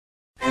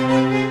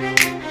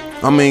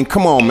I mean,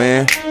 come on,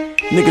 man.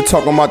 Nigga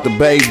talking about the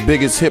Bay's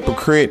biggest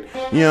hypocrite.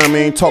 You know what I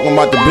mean? Talking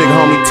about the Big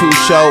Homie 2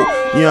 show.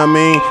 You know what I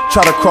mean?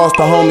 Try to cross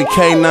the homie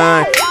K9.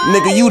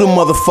 Nigga, you the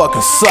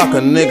motherfucking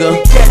sucker,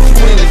 nigga. Catch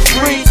you in the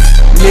streets,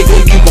 Nigga,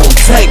 you gon'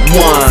 take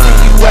one.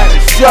 see you at a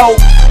show,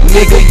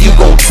 Nigga, you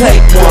gon'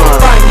 take one.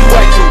 find you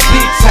at your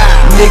bitch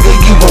house, Nigga,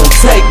 you gon'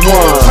 take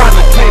one.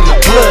 tryna claim the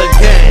blood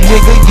gang.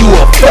 Nigga, you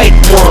a fake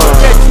one.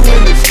 Catch you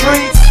in the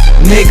streets,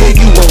 Nigga,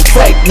 you gon'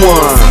 take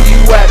one. see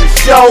you at a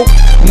show,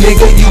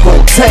 Nigga, you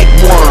gon' take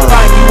one.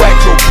 find you at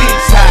your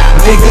bitch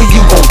house, Nigga,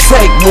 you gon'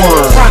 take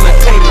one. tryna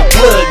claim the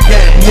blood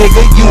gang.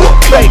 Nigga, you a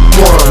fake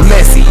one.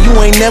 Messy, you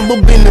ain't never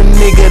been the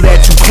nigga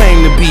that you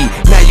claim to be.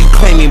 Now you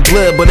claiming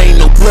blood, but ain't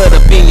no blood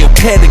up in your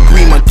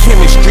pedigree. My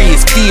chemistry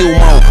is still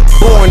on.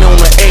 Born on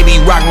the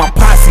 80 rock, my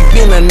posse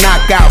been a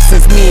knockout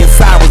since me and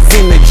Cy was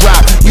in the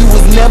drop. You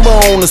was never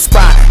on the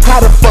spot. How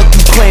the fuck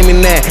you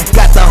claiming that?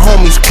 Got the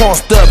homies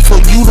crossed up, so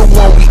you the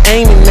one we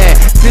aiming at.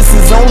 This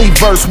is only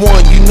verse 1,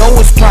 you know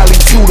it's probably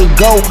 2 to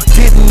go.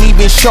 Didn't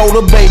even show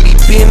the baby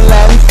Bin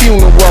Laden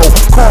funeral.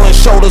 Call and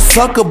show the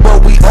sucker,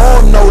 but we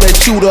all know that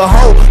you the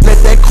hoe. Let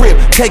that crib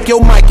take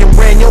your mic and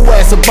ran your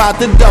ass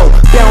about the dough.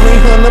 Down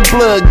in the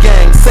blood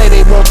gang, say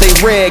they want they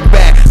rag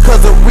back.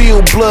 Cause a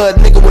real blood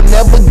nigga would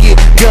never get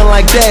done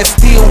like that.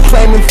 Still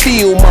claiming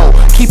feel more.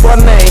 Keep our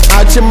name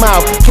out your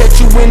mouth.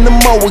 Catch you in the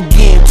mo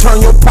again.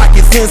 Turn your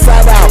pockets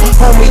inside out.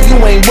 Homie, you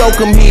ain't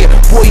welcome here.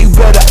 Boy, you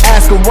better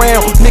ask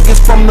around. Niggas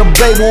from the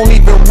Bay won't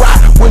even rock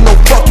with no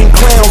fucking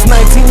clowns.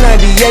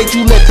 1998,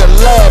 you let the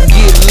lab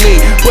get lit.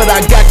 But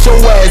I got your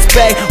ass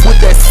back with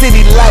that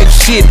city life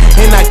shit.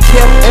 And I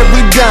kept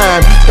every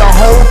dime, the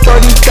whole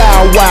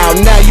 30,000. Wow,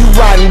 now you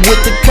riding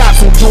with the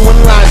cops and doing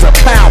lines of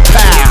pow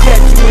pow.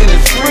 Catch you in the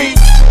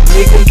streets,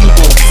 Nigga, you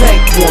gon'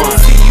 take one.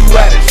 see you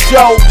at a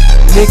show,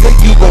 Nigga,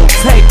 you gon'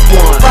 take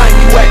one. find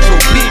you at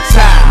your bitch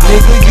house,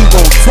 Nigga, you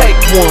gon' take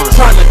one.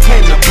 tryna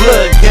claim the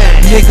blood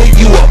gang. Nigga,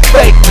 you a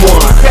fake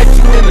one. Catch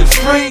you in the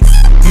streets,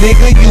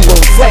 Nigga, you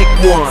gon' take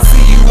one.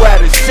 see you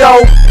at a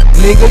show,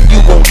 Nigga, you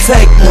gon'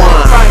 take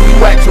one. find you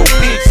at your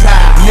bitch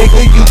house,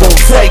 Nigga, you gon'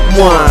 take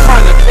one.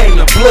 tryna claim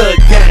the blood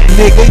gang.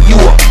 Nigga, you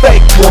a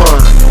fake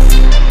one.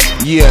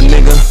 Yeah,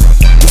 nigga.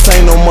 This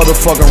ain't no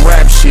motherfucking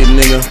rap shit,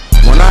 nigga.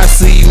 When I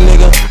see you,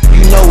 nigga,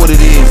 you know what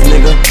it is,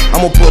 nigga.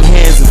 I'ma put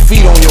hands and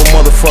feet on your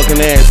motherfucking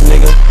ass,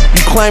 nigga.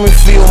 You claiming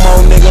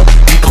Fillmore, nigga.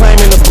 You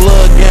claiming the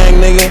blood gang,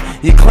 nigga.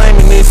 You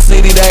claiming this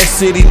city, that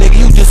city, nigga.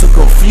 You just a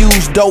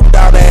confused, doped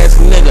out ass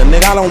nigga.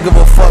 Nigga, I don't give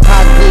a fuck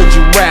how good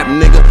you rap,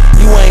 nigga.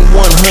 You ain't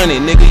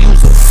 100, nigga.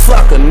 You's a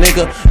sucker,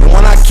 nigga. And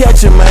when I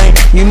catch you, man,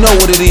 you know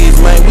what it is,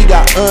 man. We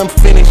got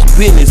unfinished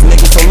business,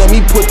 nigga. So let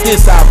me put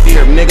this out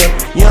there, nigga.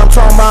 You know what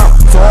I'm talking about?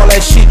 So all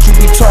that shit you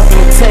be talking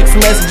and text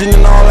messaging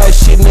and all that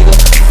shit, nigga.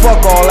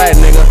 Fuck all that,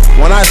 nigga.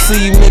 When I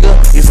see you, nigga,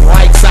 it's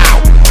lights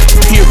out.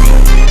 Period.